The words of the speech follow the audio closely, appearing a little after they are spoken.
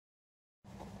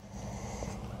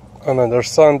Another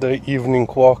Sunday evening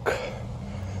walk,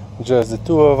 just the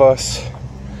two of us.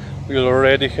 We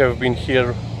already have been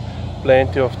here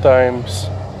plenty of times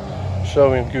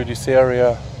showing you this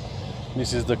area.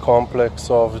 This is the complex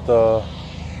of the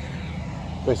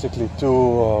basically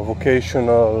two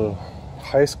vocational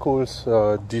high schools.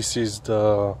 This is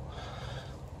the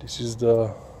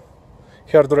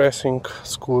hairdressing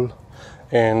school,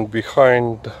 and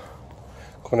behind,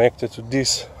 connected to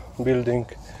this building,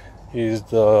 is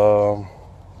the,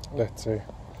 let's say,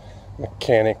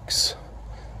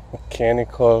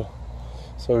 mechanical.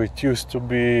 So it used to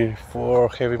be for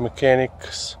heavy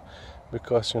mechanics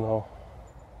because, you know,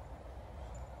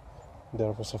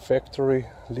 there was a factory,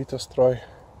 Litostroj,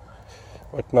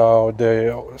 but now they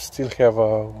still have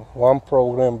one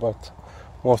program, but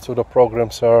most of the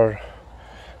programs are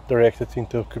directed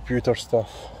into computer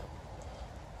stuff.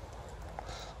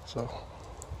 So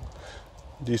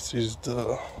this is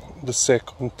the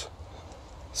second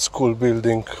school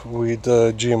building with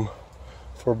a gym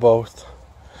for both.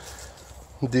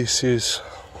 This is,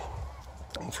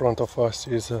 in front of us,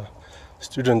 is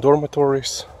student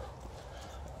dormitories,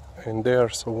 and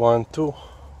there's two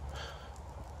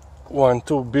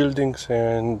buildings,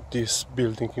 and this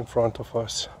building in front of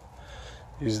us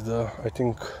is the, I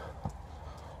think,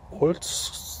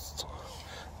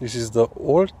 this is the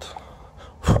old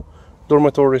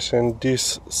dormitories, and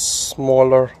this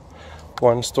smaller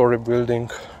one-story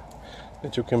building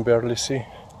that you can barely see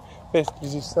is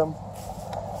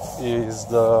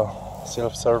the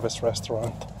self-service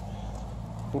restaurant.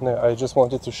 I just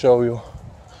wanted to show you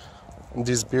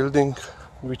this building,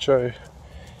 which I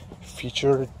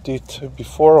featured it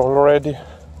before already,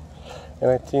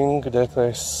 and I think that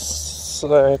I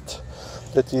said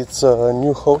that it's a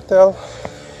new hotel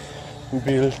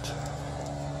built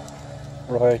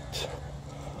right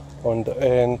on the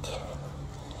end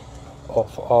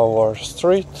of our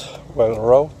street, well,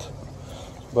 road,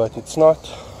 but it's not.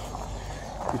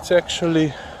 It's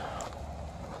actually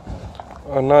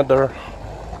another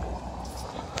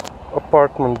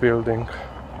apartment building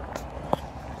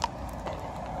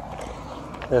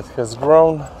that has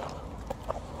grown,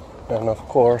 and of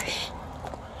course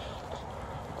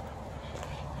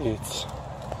it's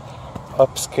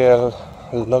upscale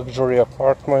luxury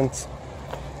apartments.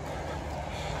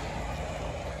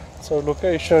 So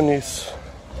location is,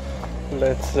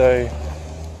 let's say,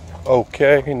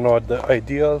 okay, not the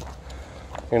ideal,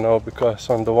 you know, because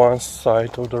on the one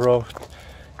side of the road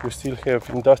you still have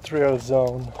industrial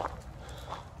zone,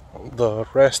 the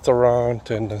restaurant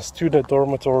and the student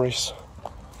dormitories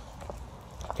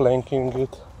flanking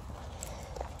it,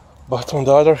 but on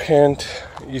the other hand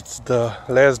it's the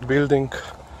last building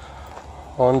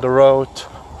on the road,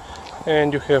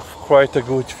 and you have quite a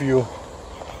good view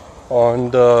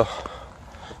on the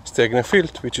stagnant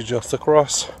field, which is just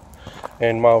across,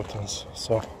 and mountains.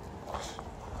 So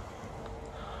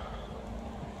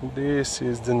this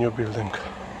is the new building.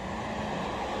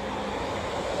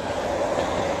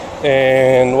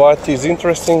 And what is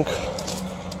interesting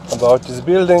about this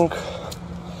building,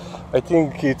 I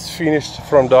think it's finished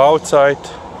from the outside.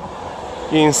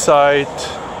 Inside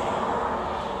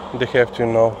they have to,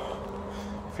 you know,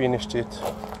 finished it,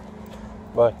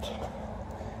 but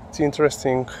it's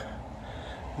interesting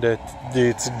that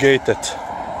it's gated,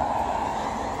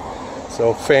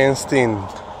 so fenced in,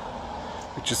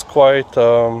 which is quite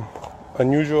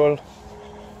unusual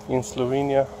in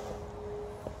Slovenia.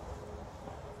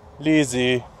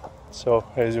 Lizzie, so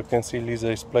as you can see,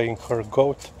 Liza is playing her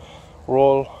goat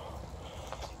role.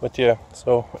 But yeah,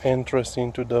 so entrance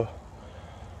into the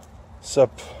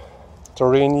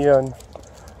subterranean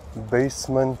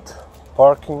basement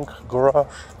parking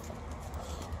garage,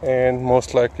 and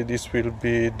most likely this will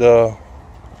be the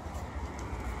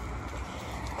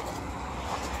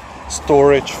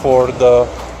storage for the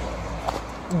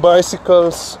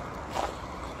bicycles,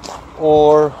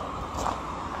 or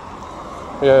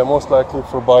yeah, most likely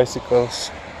for bicycles.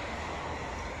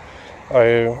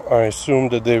 I assume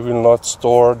that they will not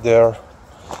store their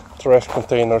trash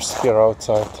containers here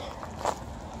outside.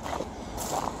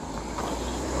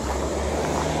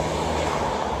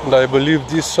 And I believe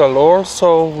this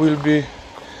also will be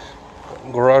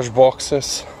garage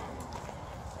boxes.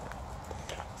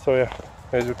 So yeah,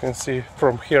 as you can see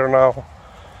from here now,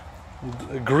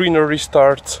 the greenery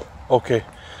starts. Okay,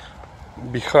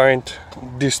 behind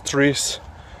these trees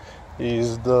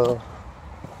is the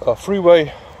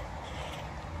freeway,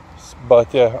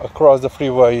 but yeah, across the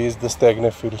freeway is the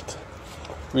stagnant field,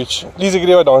 which Liza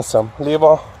greva danes sem,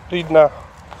 levo, pridna.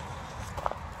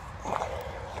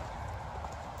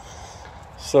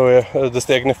 So yeah, the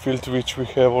stagnant field, which we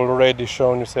have already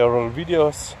shown you several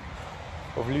videos,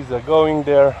 of Liza going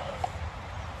there.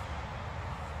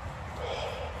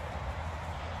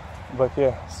 But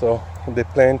yeah, so they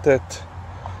planted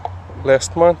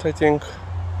last month, I think,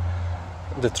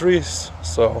 the trees,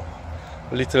 so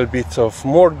a little bit of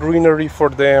more greenery for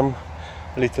them,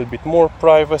 a little bit more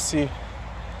privacy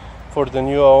for the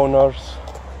new owners,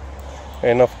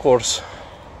 and of course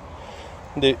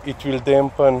it will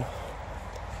dampen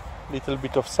a little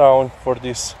bit of sound for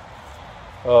this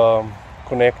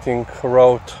connecting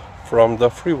road from the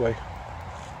freeway.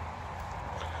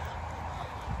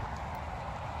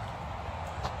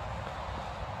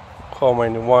 How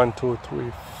many? 1, 2,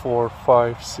 3, 4,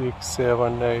 5, 6,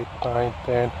 7, 8, 9,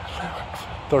 10,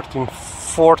 13,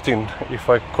 14, if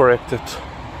I correct it.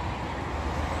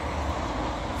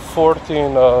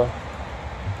 14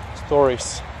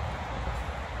 stories.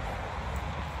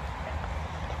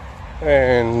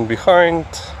 And behind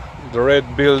the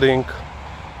red building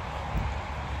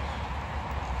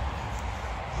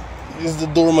is the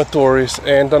dormitories.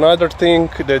 And another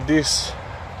thing that this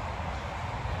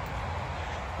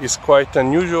is quite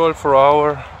unusual for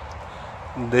our,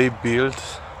 they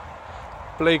built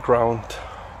playground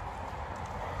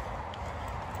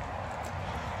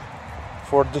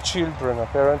for the children.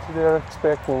 Apparently they are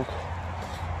expecting,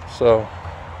 so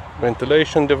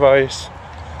ventilation device.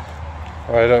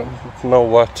 I don't know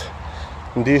what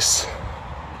this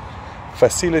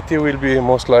facility will be,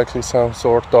 most likely some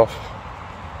sort of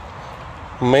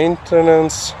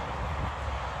maintenance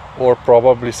or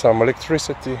probably some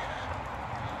electricity.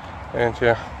 And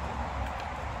yeah,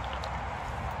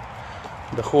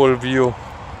 the whole view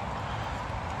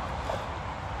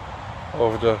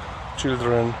of the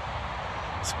children's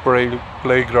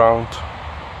playground.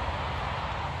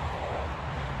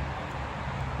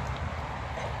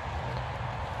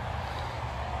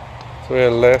 So yeah,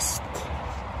 last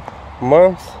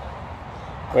month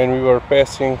when we were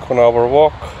passing on our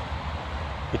walk,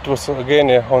 it was again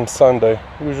on Sunday.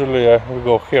 Usually we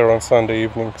go here on Sunday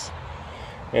evenings.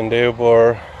 And they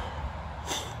were,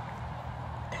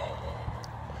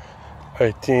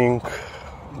 I think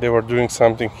they were doing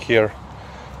something here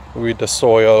with the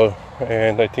soil,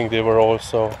 and I think they were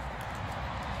also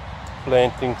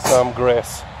planting some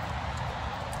grass.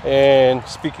 And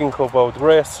speaking about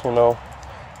grass, you know,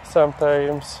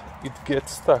 sometimes it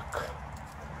gets stuck.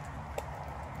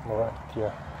 Right,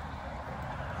 yeah.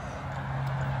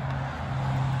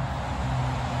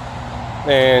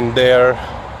 And there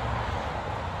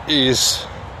is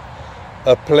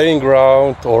a playing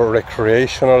ground or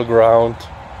recreational ground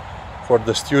for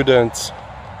the students,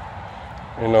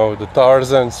 you know, the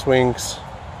Tarzan swings.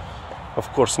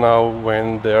 Of course, now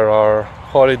when there are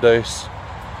holidays,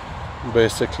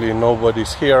 basically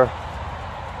nobody's here.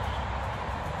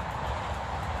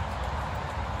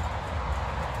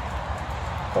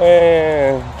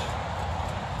 And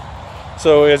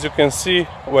so as you can see,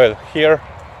 well, here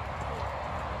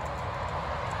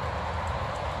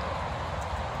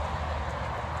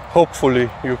hopefully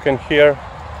you can hear,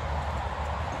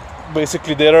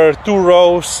 basically there are 2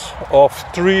 rows of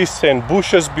trees and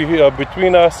bushes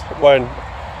between us, when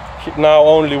now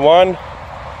only 1.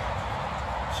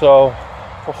 So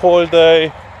a whole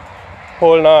day,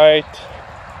 whole night,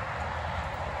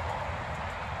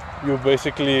 you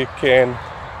basically can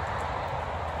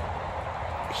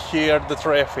hear the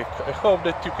traffic. I hope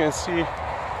that you can see.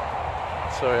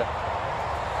 So yeah.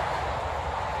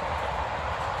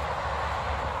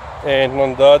 And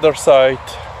on the other side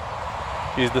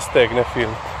is the Stagne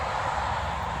field.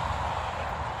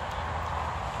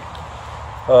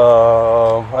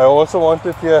 I also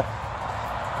wanted,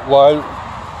 while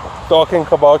talking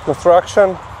about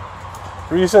construction,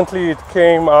 recently it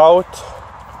came out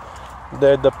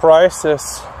that the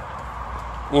prices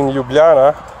in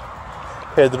Ljubljana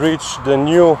had reached the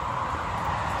new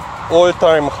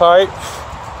all-time high.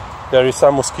 There is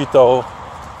some mosquito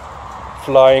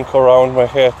flying around my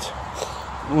head.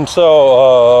 And so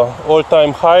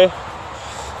all-time high.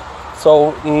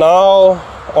 So now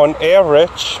on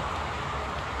average,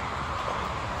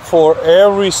 for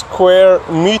every square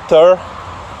meter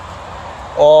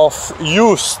of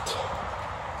used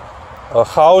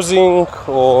housing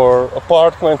or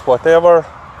apartment, whatever,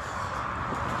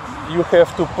 you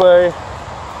have to pay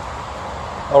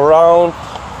around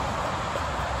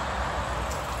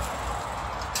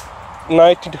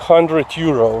 1,900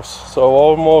 euros, so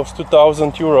almost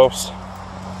 2,000 euros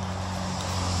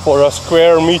for a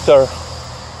square meter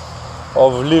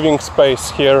of living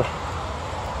space here,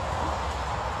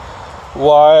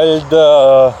 while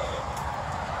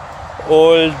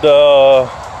all the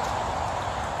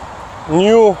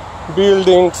new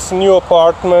buildings, new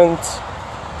apartments,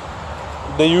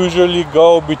 they usually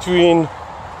go between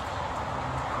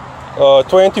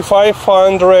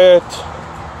 2,500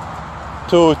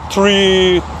 to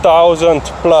 3,000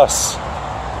 plus.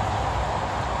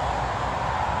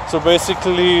 So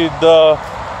basically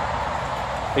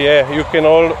you can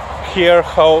all hear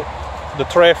how the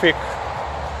traffic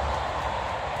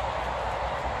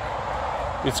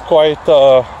is quite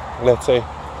let's say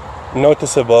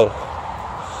noticeable.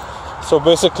 So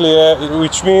basically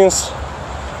which means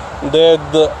that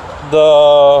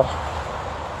the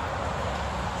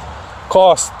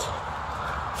cost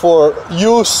for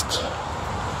used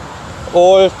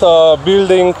old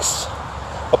buildings,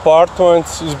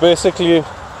 apartments, is basically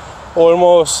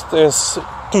almost as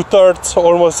two-thirds,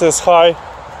 almost as high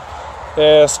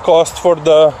as cost for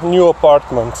the new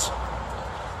apartments.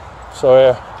 So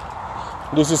yeah,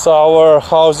 this is our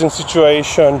housing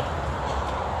situation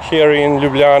here in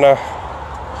Ljubljana.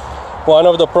 One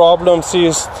of the problems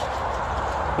is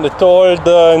that all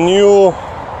the new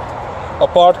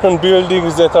apartment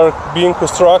buildings that are being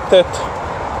constructed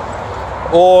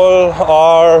all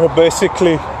are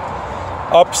basically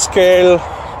upscale,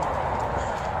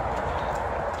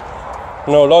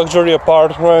 luxury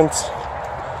apartments,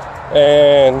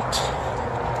 and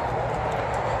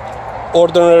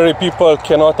ordinary people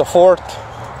cannot afford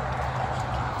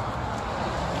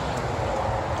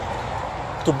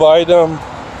to buy them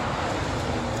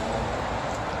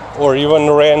or even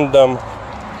rent them.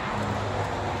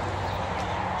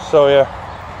 So yeah,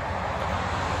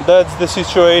 that's the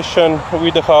situation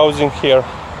with the housing here.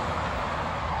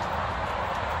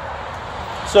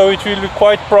 So it will be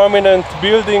quite prominent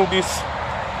building this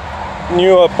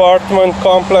new apartment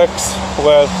complex.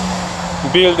 Well,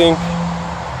 building.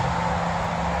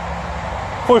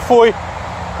 Fui,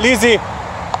 Lizzie.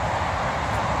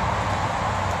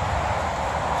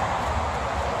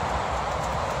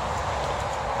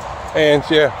 And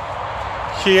yeah,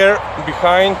 here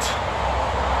behind,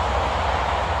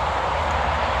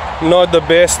 not the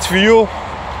best view.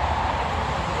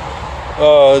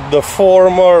 The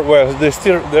former, well,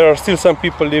 there are still some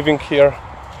people living here,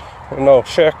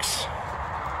 shacks,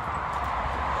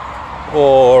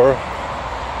 or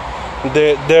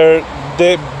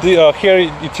here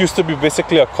it used to be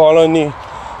basically a colony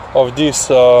of these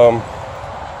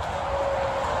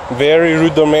very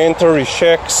rudimentary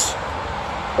shacks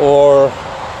or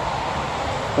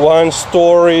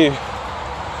one-story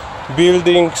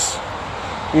buildings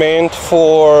meant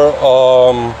for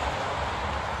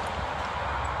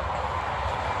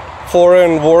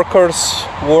foreign workers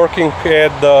working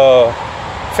at the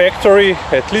factory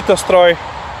at Litostroj.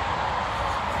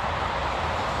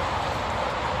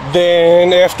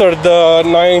 Then after the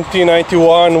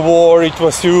 1991 war it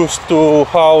was used to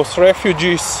house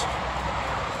refugees,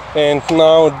 and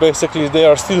now basically there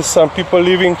are still some people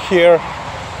living here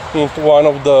in one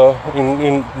of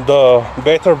in the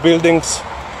better buildings,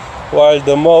 while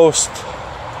the most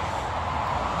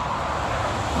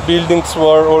buildings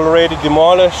were already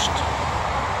demolished.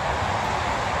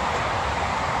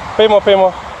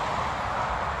 Pemo.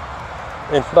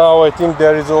 And now I think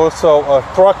there is also a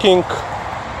trucking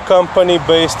company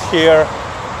based here.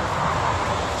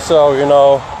 So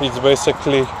it's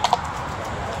basically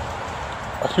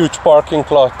a huge parking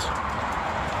lot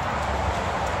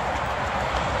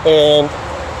and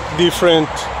different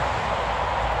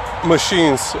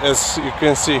machines, as you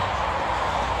can see.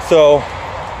 So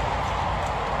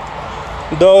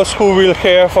those who will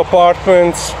have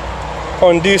apartments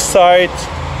on this side,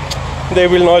 they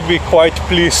will not be quite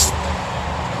pleased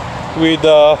with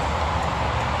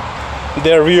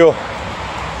their view.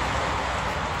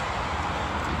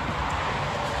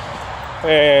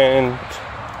 And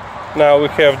now we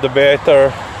have the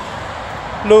better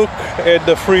look at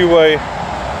the freeway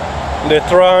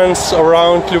that runs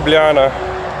around Ljubljana.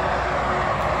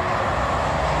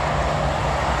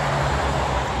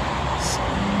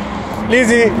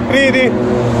 Lizzie, ready?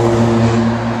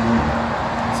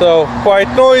 So quite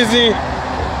noisy.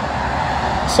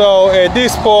 So at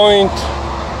this point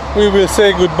we will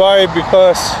say goodbye,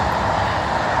 because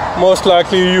most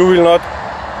likely you will not,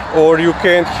 or you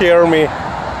can't hear me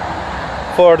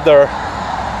further.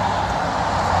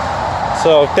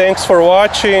 So thanks for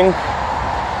watching,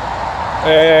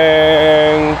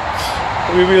 and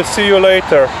we will see you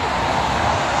later.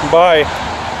 Bye.